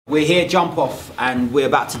We're here, jump off, and we're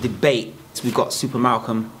about to debate. So we've got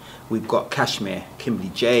SuperMalcom, we've got Kashmir,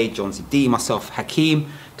 Kymberlee Jay, Jonzi D, myself,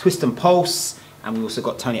 Hakeem, Twist and Pulse, and we also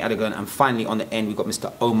got Tony Adigun, and finally on the end we've got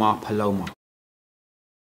Mr. Omar Paloma.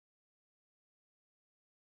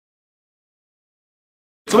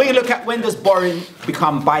 So we're going to look at when does borrowing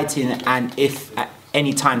become biting, and if at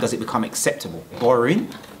any time does it become acceptable. Borrowing?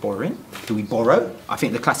 Do we borrow? I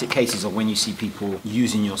think the classic cases of when you see people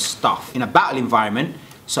using your stuff in a battle environment.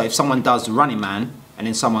 So if someone does the running man and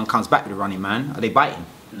then someone comes back with the running man, are they biting?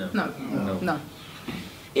 No.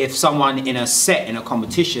 If someone in a set, in a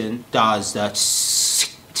competition, does the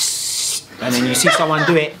and then you see someone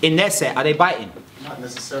do it in their set, are they biting? Not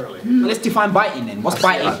necessarily. Well, let's define biting then. What's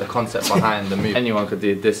biting? Like the concept behind the move. Anyone could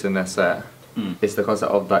do this in their set. It's the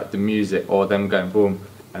concept of like the music or them going boom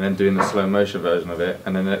and then doing the slow motion version of it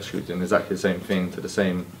and then the next group doing exactly the same thing to the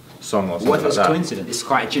same song or something What if like it's that. coincidence? It's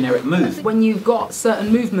quite a generic move. When you've got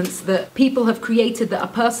certain movements that people have created that are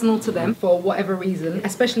personal to them for whatever reason,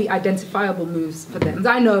 especially identifiable moves for them.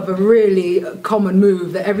 I know of a really common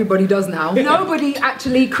move that everybody does now. Nobody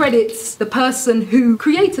actually credits the person who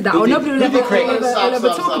created that, or nobody will ever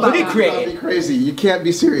talk about Who did that. create That'd it? be crazy. You can't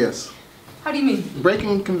be serious. How do you mean?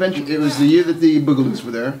 Breaking convention, it was the year that the Boogaloos were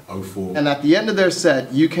there. 04. And at the end of their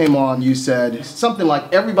set, you came on, you said something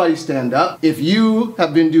like, everybody stand up. If you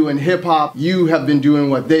have been doing hip hop, you have been doing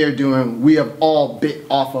what they are doing, we have all bit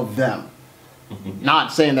off of them.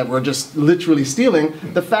 Not saying that we're just literally stealing.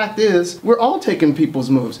 The fact is, we're all taking people's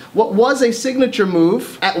moves. What was a signature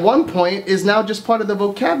move at one point is now just part of the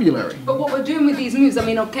vocabulary. But what we're doing with these moves, I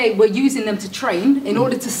mean, okay, we're using them to train in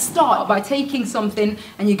order to start by taking something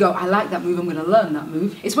and you go, I like that move, I'm going to learn that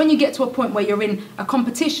move. It's when you get to a point where you're in a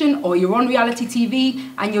competition or you're on reality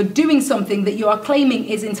TV and you're doing something that you are claiming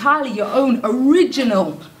is entirely your own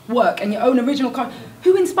original work and your own original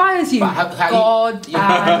who inspires you? God and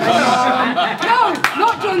no,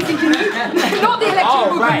 not Jonzi D, not the electric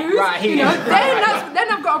boogaloo. You know,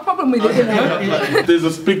 then I've got a problem with it. You know?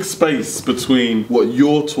 There's a big space between what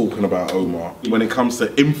you're talking about, Omar, when it comes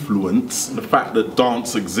to influence, the fact that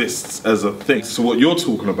dance exists as a thing. So what you're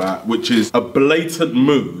talking about, which is a blatant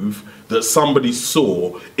move that somebody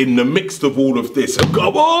saw in the midst of all of this and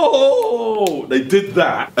go, oh, they did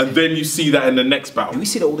that, and then you see that in the next battle. We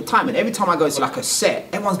see that all the time, and every time I go to like a set,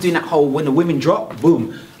 everyone's doing that whole when the women drop,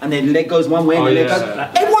 boom, and then leg goes one way and the leg goes.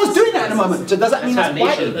 Everyone's doing that at the moment. So does that mean that's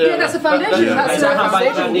biting? Yeah, that's a foundation. That's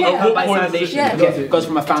a foundation. Yeah. It goes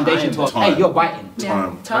from a foundation to a, hey, you're biting.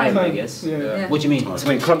 Time, I guess. Yeah. What do you mean? So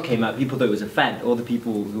when Crump came out, people thought it was a fad. All the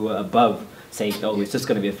people who were above saying, oh, it's just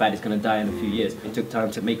going to be a fad, it's going to die in a few years. It took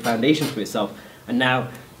time to make foundations for itself. And now,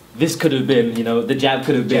 this could have been, you know, the jab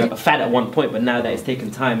could have been a fad at one point, but now that it's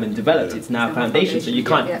taken time and developed, it's now a foundation, so you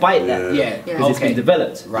can't bite that. Because it's been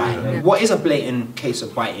developed. Right. What is a blatant case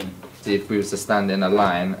of biting? If we was to stand in a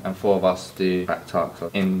line and four of us do back tucks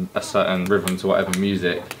in a certain rhythm to whatever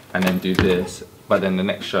music and then do this, but then the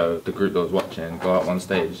next show, the group that was watching go up on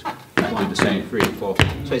stage and do the same 3 and 4.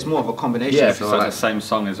 So it's more of a combination. Yeah, So like the same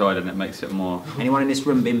song as well, then it makes it more. Anyone in this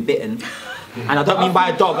room been bitten? And I don't mean by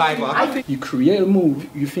a dog either. You create a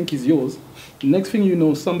move you think is yours. Next thing you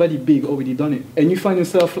know, somebody big already done it. And you find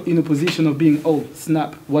yourself in a position of being, oh,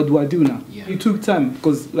 snap, what do I do now? Yeah. You took time,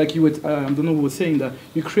 because like you were, I don't know who was saying that,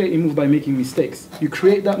 you create a move by making mistakes. You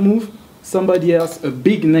create that move, somebody else, a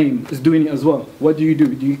big name, is doing it as well. What do?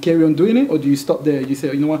 Do you carry on doing it, or do you stop there? You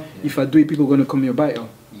say, you know what, if I do it, people are going to come here bite.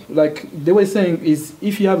 Like they were saying is,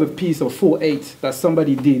 if you have a piece of 4/8 that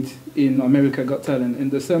somebody did in America Got Talent,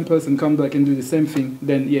 and the same person come back and do the same thing,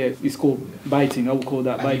 then yeah, it's called biting. I would call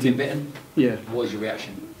that biting. Have you been bitten? Yeah. What was your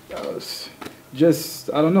reaction? Just,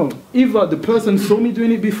 I don't know. Either the person saw me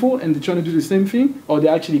doing it before and they're trying to do the same thing, or they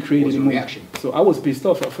actually created a move. Reaction? So I was pissed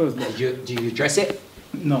off at first. But Did you address it?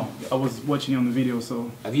 no, I was watching on the video,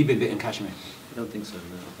 so. Have you been bitten, Kashmir? I don't think so, no.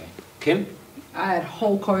 Okay. Kim? I had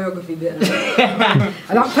whole choreography bit. And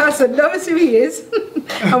that person knows who he is,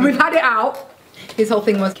 and we've had it out. His whole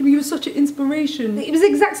thing was, you were such an inspiration. It was the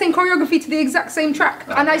exact same choreography to the exact same track.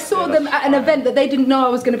 And I saw them at an event that they didn't know I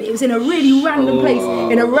was going to be. It was in a really random place,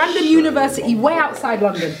 in a random university way outside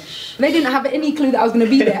London. And they didn't have any clue that I was going to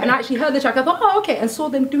be there. And I actually heard the track. I thought, oh, okay, and saw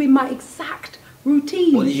them doing my exact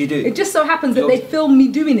routine. What did you do? It just so happens that they filmed me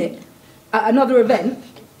doing it at another event.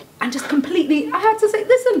 And just completely, I had to say,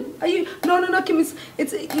 listen, are you, no, Kim,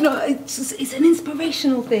 it's you know, it's an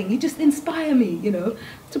inspirational thing. You just inspire me, you know.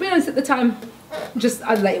 To be honest, at the time,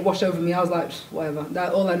 I let it wash over me. I was like, whatever.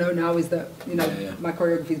 All I know now is that, you know, my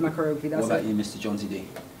choreography is my choreography. That's what about it. you, Mr. Jonzi D?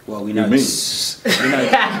 Well, we know.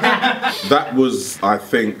 That was, I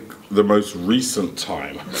think, the most recent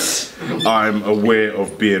time I'm aware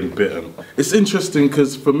of being bitten. It's interesting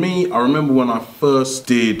because for me, I remember when I first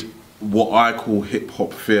did what I call hip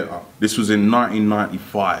hop theatre. This was in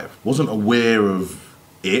 1995. Wasn't aware of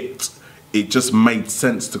it. It just made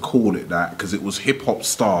sense to call it that because it was hip hop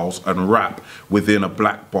styles and rap within a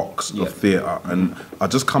black box of theatre. And I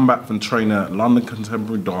just come back from training at London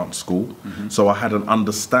Contemporary Dance School, so I had an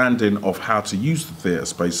understanding of how to use the theatre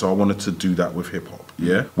space. So I wanted to do that with hip hop.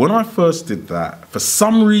 Yeah. When I first did that, for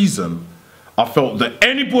some reason, I felt that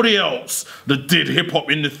anybody else that did hip hop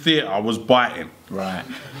in the theatre was biting. Right.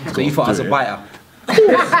 So you thought I was a biter? No,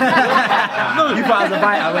 you thought I was a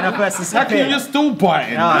biter when I first said you're still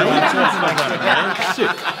biting.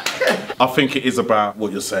 I think it is about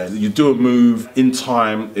what you're saying. You do a move, in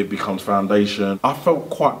time it becomes foundation. I felt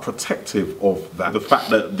quite protective of that. The fact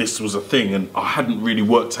that this was a thing and I hadn't really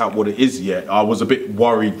worked out what it is yet. I was a bit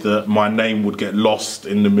worried that my name would get lost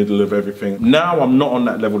in the middle of everything. Now I'm not on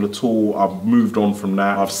that level at all. I've moved on from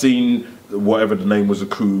that. I've seen whatever the name was, a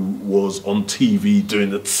crew was on TV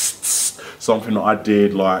doing the something that I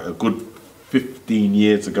did like a good 15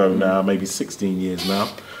 years ago now, maybe 16 years now.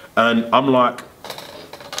 And I'm like,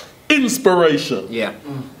 inspiration. Yeah.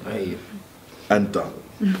 I hear you. And done.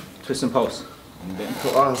 Twist and pulse.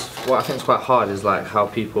 For us, what I think is quite hard is like how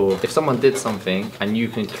people, if someone did something and you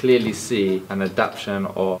can clearly see an adaptation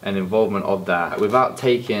or an involvement of that without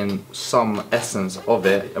taking some essence of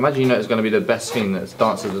it, imagine you know it's going to be the best thing that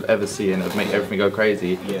dancers would ever see and it would make everything go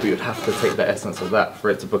crazy, but you'd have to take the essence of that for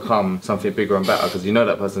it to become something bigger and better because you know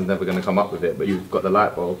that person's never going to come up with it, but you've got the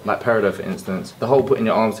light bulb. Like Peridot, for instance, the whole putting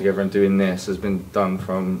your arms together and doing this has been done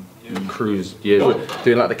from cruise years,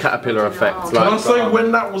 doing like the caterpillar effect. Can I say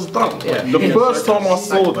when that was done? Yeah. The first time I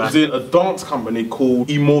saw that was in a dance company called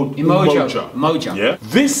Umoja. Yeah.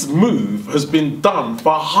 This move has been done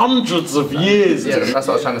for hundreds of years. Yeah, that's what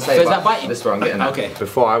I was trying to say. So is that biting? This is where I'm getting at. Okay.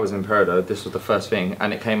 Before I was in Peridot, this was the first thing,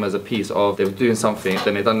 and it came as a piece of they were doing something,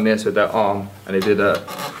 then they done this with their arm, and they did a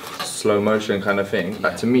slow motion kind of thing.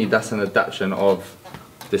 Like to me, that's an adaptation of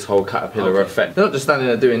this whole caterpillar effect. They're not just standing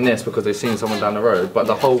there doing this because they've seen someone down the road, but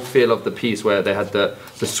the whole feel of the piece where they had the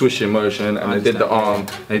swishing motion and they did the arm,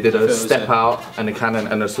 and they did a step out and the cannon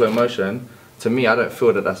and the slow motion. To me, I don't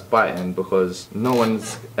feel that that's biting because no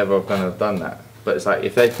one's ever gonna have done that. But it's like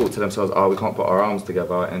if they thought to themselves, oh, we can't put our arms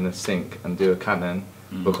together in a sync and do a cannon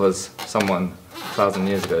because someone 1,000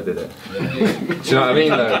 years ago did it. Do you know what I mean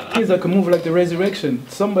though? It's like a move like the resurrection.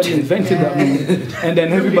 Somebody invented that move and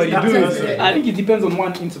then everybody do it. I think it depends on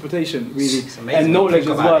one interpretation really and knowledge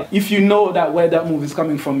as well. If you know that where that move is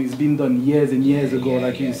coming from is been done years and years ago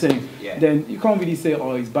like you were saying, then you can't really say,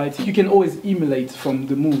 oh, it's biting. You can always emulate from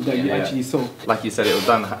the move that you actually saw. Like you said, it was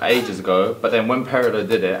done ages ago, but then when Peridot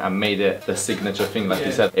did it and made it the signature thing, like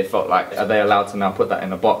you said, it felt like, are they allowed to now put that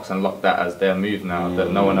in a box and lock that as their move now,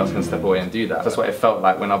 that no one else can step away and do that? That's what it felt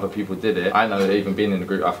like when other people did it. I know even being in the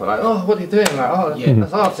group, I felt like, oh, what are you doing? Like, oh,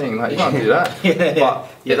 that's our thing, like, you can't do that. But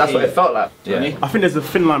that's what it felt like. I think there's a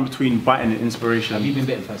thin line between biting and inspiration. Have you been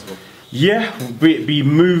bitten first of all? Yeah, be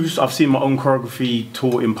moves. I've seen my own choreography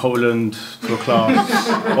taught in Poland to a class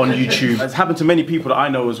on YouTube. It's happened to many people that I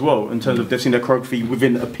know as well, in terms of they've seen their choreography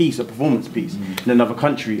within a piece, a performance piece, in another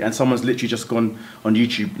country, and someone's literally just gone on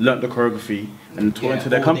YouTube, learnt the choreography, and taught it to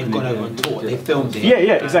their company. They've gone over and taught, they filmed it.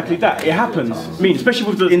 Yeah, exactly that. It happens. I mean, especially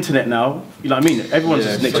with the internet now, you know what I mean? Everyone's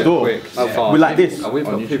just next door. We're like this. We've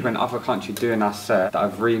got people in other countries doing our set that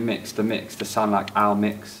have remixed the mix to sound like our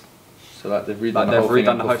mix. So like they've redone the whole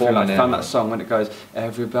thing, like found that song when it goes,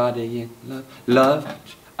 everybody in love,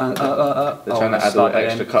 they're trying to add like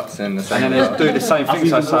extra cuts in the same. And then they do the same thing.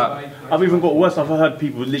 So it's like, I've even got worse. I've heard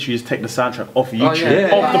people literally just take the soundtrack off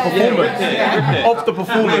YouTube, off the performance, off the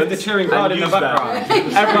performance, the cheering crowd in the background.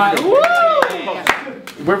 Everybody,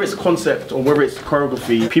 whether it's concept or whether it's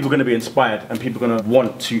choreography, people are going to be inspired and people are going to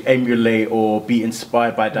want to emulate or be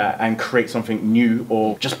inspired by that and create something new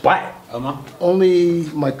or just buy it. Omar? Only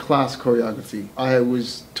my class choreography. I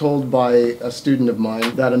was told by a student of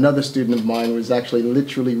mine that another student of mine was actually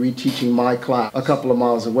literally reteaching my class a couple of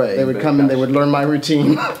miles away. They would come in, they would learn my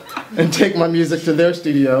routine and take my music to their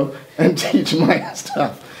studio and teach my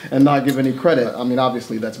stuff and not give any credit. I mean,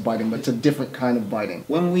 obviously that's biting, but it's a different kind of biting.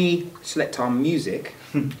 When we select our music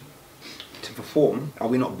to perform, are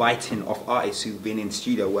we not biting off artists who've been in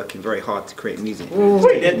studio working very hard to create music?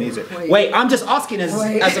 Wait, I'm just asking as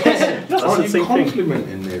a question. Are you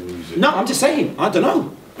complimenting their music? No, I'm just saying, I don't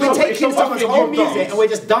know. We're taking someone's whole music and we're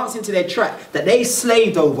just dancing to their track that they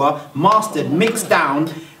slaved over, mastered, mixed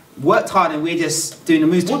down, worked hard, and we're just doing the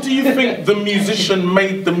moves. What do you think the musician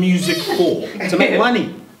made the music for? To make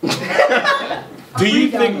money. Do you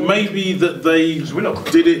think maybe that they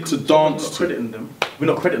did it to dance to? Crediting them. We're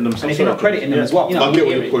not crediting them. And if you're not crediting them as well, you know, I get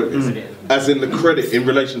what your point is. As in the credit, in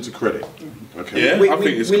relation to credit. Okay. Yeah, I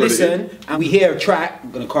think it's we credited. listen and we hear a track,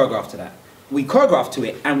 we're going to choreograph to that. We choreograph to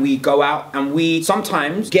it and we go out and we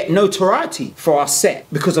sometimes get notoriety for our set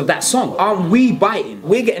because of that song. Are we biting?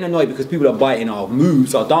 We're getting annoyed because people are biting our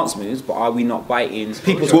moves, our dance moves, but are we not biting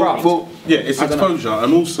people's craft? Well, yeah, it's exposure,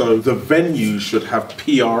 and also the venue should have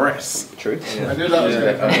PRS. True. I knew that was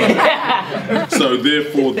going to So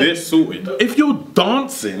therefore, they're sorted. If you're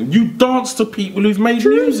dancing, you dance to people who've made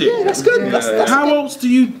music. Yeah, that's good. That's How else do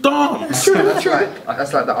you dance?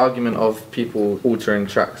 That's like the argument of people altering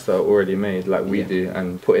tracks that are already made, like we do,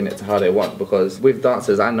 and putting it to how they want. Because with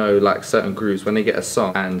dancers, I know like certain groups, when they get a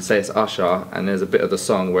song and say it's Usher, and there's a bit of the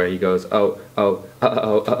song where he goes, oh, oh, oh,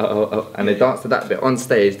 oh, oh, oh, oh, and they dance to that bit on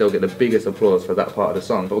stage, they'll get the biggest applause for that part of the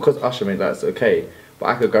song. But because Usher made that, it's okay. But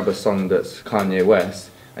I could grab a song that's Kanye West,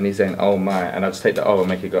 and he's saying, oh my, and I just take the oh and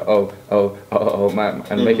make it go, oh, oh, oh, oh, my,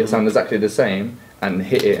 and make it sound exactly the same, and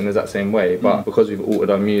hit it in the exact same way. But because we've altered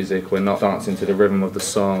our music, we're not dancing to the rhythm of the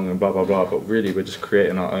song and blah, blah, blah, but really we're just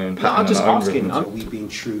creating our own pattern. I'm just and our own asking, rhythm. are we being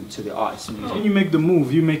true to the artist's music? When you make the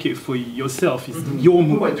move, you make it for yourself. It's your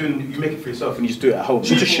move. What doing? You make it for yourself and you just do it at home.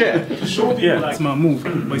 Just share. Yeah, that's my move.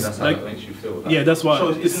 But it's That's how like, that makes you feel. yeah, that's why So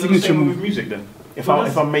it's it's the signature same move. with music then. If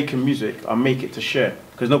I'm making music, I make it to share.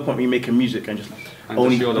 Because no point me making music and just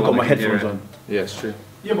only you're the got one my that can hear headphones it. on. Yeah, it's true.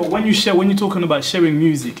 Yeah, but when you're talking about sharing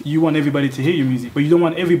music, you want everybody to hear your music, but you don't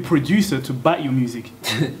want every producer to bite your music.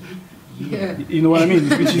 Yeah. You know what I mean?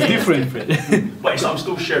 Which is different. But I'm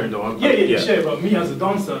still sharing though. Yeah, you share. But me as a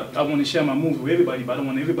dancer, I want to share my move with everybody, but I don't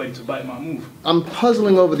want everybody to bite my move. I'm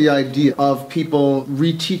puzzling over the idea of people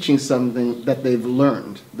reteaching something that they've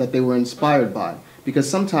learned, that they were inspired by. Because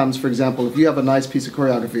sometimes, for example, if you have a nice piece of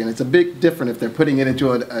choreography, and it's a bit different if they're putting it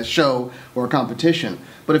into a show or a competition,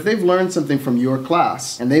 but if they've learned something from your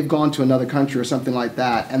class, and they've gone to another country or something like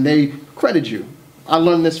that, and they credit you, I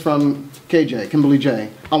learned this from KJ, Kymberlee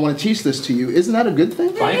Jay. I want to teach this to you. Isn't that a good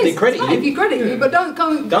thing? Fine, if they credit Fine, you. if you credit you, but don't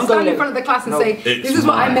Don't stand go in front of the class and say, it's this is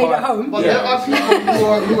what I made at home. Well, there are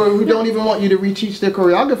people who don't even want you to reteach their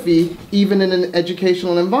choreography, even in an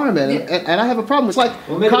educational environment. Yeah. And I have a problem. It's like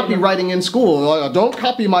copywriting in school. Like, don't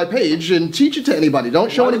copy my page and teach it to anybody. Don't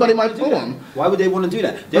show anybody my poem. Why would they want to do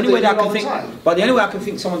that? The But only they way that do I it can all the think, time. but the only way I can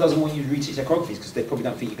think someone doesn't want you to reteach their choreography is because they probably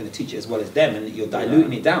don't think you're going to teach it as well as them, and that you're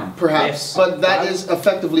diluting it down. Perhaps. Yes. But that is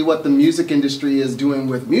effectively what the music industry is doing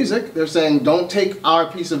with music. They're saying, don't take our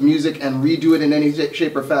piece of music and redo it in any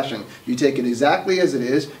shape or fashion. You take it exactly as it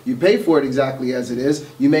is, you pay for it exactly as it is,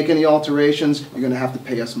 you make any alterations, you're going to have to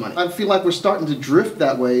pay us money. I feel like we're starting to drift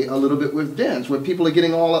that way a little bit with dance, where people are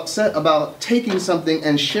getting all upset about taking something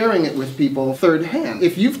and sharing it with people third hand.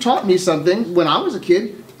 If you've taught me something when I was a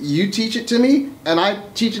kid, you teach it to me, and I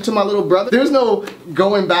teach it to my little brother. There's no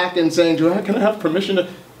going back and saying, can I have permission to...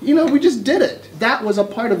 You know, we just did it. That was a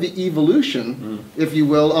part of the evolution, if you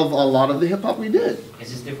will, of a lot of the hip hop we did. It's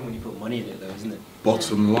just different when you put money in it, though, isn't it?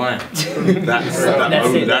 Bottom line. That's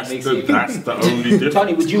the only difference.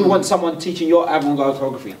 Tony, would you want someone teaching your avant-garde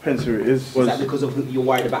choreography? Depends who it is. Is that because of you're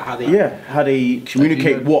worried about how they? Yeah, how they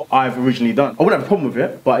communicate what I've originally done. I wouldn't have a problem with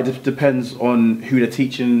it, but it just depends on who they're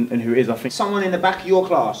teaching and who it is. I think Someone in the back of your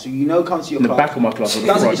class who you know comes to your in the class. back of my class,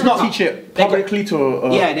 It's not teach it they got- publicly to.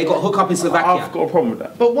 Yeah, they got hook up in Slovakia. I've got a problem with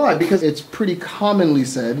that. But why? Because it's pretty commonly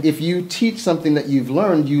said, if you teach something that you've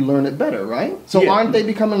learned, you learn it better, right? So Yeah. aren't they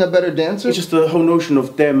becoming a better dancer? It's just the whole notion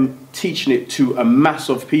of them teaching it to a mass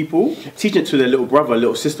of people, teaching it to their little brother,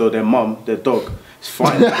 little sister, their mum, their dog. It's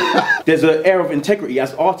fine. There's an air of integrity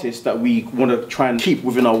as artists that we want to try and keep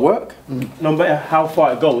within our work. No matter how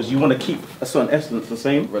far it goes, you want to keep a certain essence the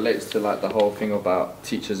same. Relates to like the whole thing about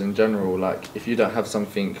teachers in general. Like if you don't have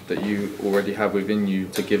something that you already have within you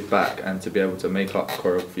to give back and to be able to make up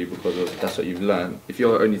choreography because of that's what you've learned. If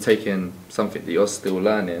you're only taking something that you're still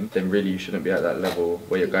learning, then really you shouldn't be at that level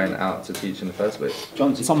where you're going out to teach in the first place.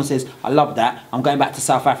 Jonzi, someone says, I love that, I'm going back to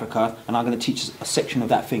South Africa and I'm going to teach a section of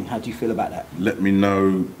that thing. How do you feel about that? Let me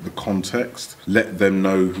know the context. Let them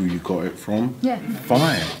know who you got it from. Yeah.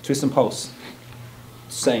 Fine. Twist and pulse.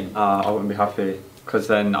 Same. I wouldn't be happy because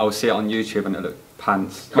then I'll see it on YouTube and it look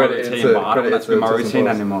pants. Credit routine, into- but I don't credit want that to be my into Twist and routine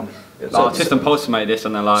Pulse. anymore. So- Like, Twist and Pulse made this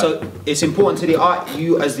and they're like, So it's important to the art,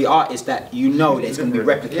 you as the artist, that you know that it's going to be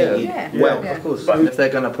replicated Yeah. well. Yeah. Of course. But if they're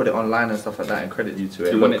gonna put it online and stuff like that and credit you to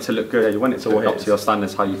it, you want it to look good, you want it to So work up it's- to your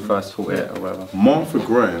standards how you first taught it or whatever. Martha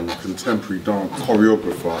Graham, contemporary dance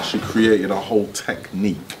choreographer, she created a whole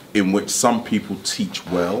technique in which some people teach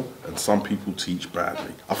well and some people teach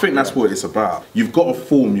badly. I think that's what it's about. You've got a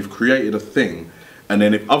form, you've created a thing, and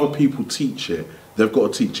then if other people teach it, they've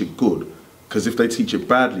got to teach it good. Because if they teach it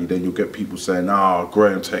badly, then you'll get people saying, "Ah,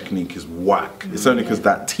 Graham technique is whack." It's only because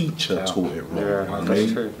that teacher taught it wrong.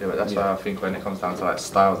 That's true. Yeah, but that's why I think when it comes down to like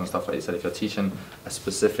styles and stuff like you said, if you're teaching a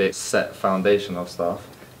specific set foundation of stuff,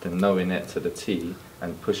 then knowing it to the T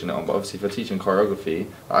and pushing it on. But obviously, if you're teaching choreography,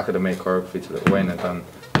 I could have made choreography to Lil Wayne and done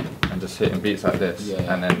and just hitting beats like this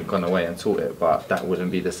and then gone away and taught it, but that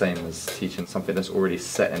wouldn't be the same as teaching something that's already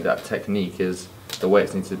set, and that technique is the way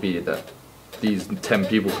it needs to be, that these 10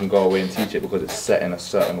 people can go away and teach it because it's set in a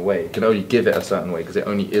certain way. You can only give it a certain way because it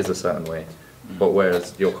only is a certain way. But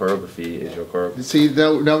whereas your choreography is your choreography. See,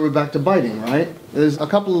 now we're back to biting, right? There's a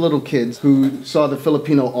couple of little kids who saw the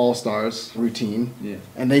Filipino All-Stars routine,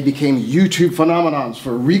 and they became YouTube phenomenons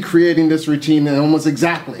for recreating this routine and almost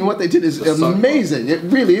exactly. And what they did is amazing. It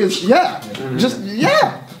really is,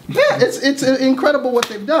 it's incredible what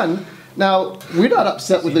they've done. Now, we're not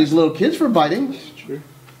upset with these little kids for biting.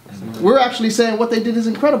 We're actually saying what they did is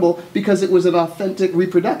incredible because it was an authentic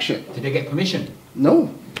reproduction. Did they get permission?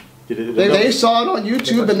 No. They saw it on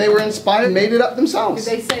YouTube and they were inspired, made it up themselves.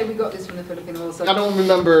 Did they say we got this from the Filipino also? I don't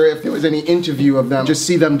remember if there was any interview of them. Just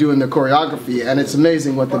see them doing the choreography, and it's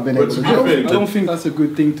amazing what they've been able to do. I don't think that's a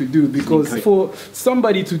good thing to do, because for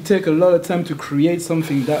somebody to take a lot of time to create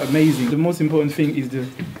something that amazing, the most important thing is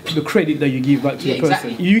the credit that you give back to the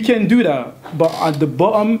person. You can do that, but at the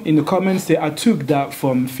bottom in the comments say, I took that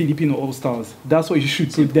from Filipino All-Stars. That's what you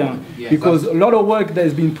should put down, because a lot of work that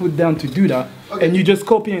has been put down to do that, and you just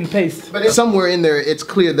copy and paste. But somewhere in there, it's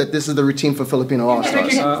clear that this is the routine for Filipino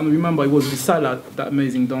All-Stars. I remember it was Visala, that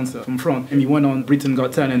amazing dancer from France, and he went on Britain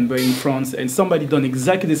Got Talent, but in France, and somebody done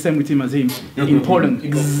exactly the same routine as him in Poland,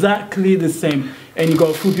 exactly the same. And you got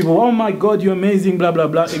a few people, oh my God, you're amazing, blah, blah,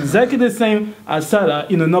 blah. Exactly the same as Salah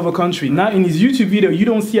in another country. Now in his YouTube video, you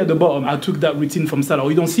don't see at the bottom, I took that routine from Salah, or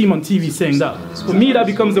you don't see him on TV saying that. For me, that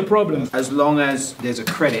becomes a problem. As long as there's a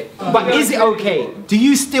credit. But is it okay? Do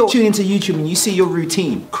you still tune into YouTube and you see your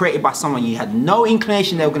routine created by someone you had no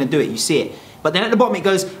inclination they were going to do it, you see it, but then at the bottom it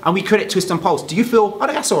goes, and we credit Twist and Pulse. Do you feel, oh,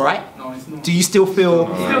 that's all right? No, it's not. Do you still feel...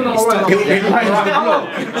 Still not all right.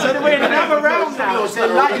 So we're in another round now. So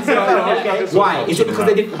why? Is it because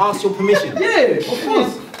they didn't ask your permission? Yeah, of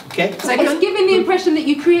course. Okay. So it's giving the impression that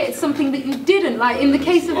you created something that you didn't. Like in the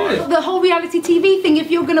case of the whole reality TV thing,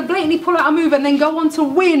 if you're going to blatantly pull out a move and then go on to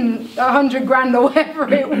win 100 grand or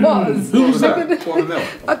whatever it was. Who was that?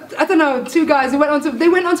 I don't know, two guys who went on to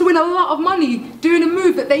win a lot of money doing a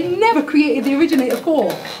move that they never created the originator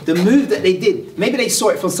for. The move that they did, maybe they saw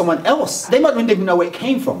it from someone else. They might not even know where it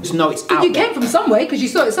came from. Just know it's out You came from somewhere because you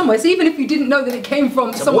saw it somewhere. So even if you didn't know that it came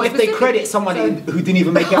from someone what if they credit someone who didn't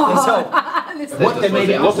even make it up themselves? What they made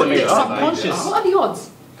it up? It's subconscious. What are the odds?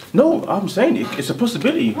 No, I'm saying it's a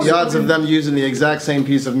possibility. The odds of them using the exact same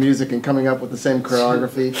piece of music and coming up with the same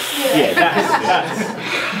choreography. Yeah,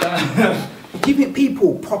 that's giving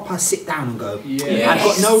people proper sit down and go, I've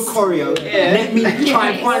got no choreo, let me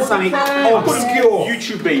try and find something obscure.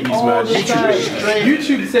 YouTube babies, man.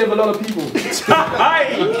 YouTube save a lot of people.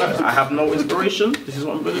 I have no inspiration. This is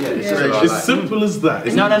what I'm doing. It's simple as that.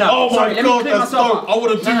 No. Oh Sorry, my God, that's dope. I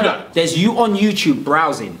want to do that. There's you on YouTube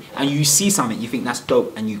browsing and you see something, you think that's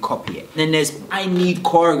dope and you copy it. Then there's, I need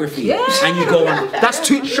choreography. And you go on, that's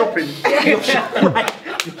Twitch shopping. I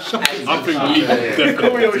think we need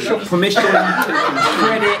definitely. Permission,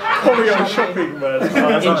 credit, Choreo shopping, man.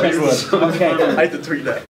 That's not a good one. Okay. I had to tweet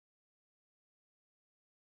that.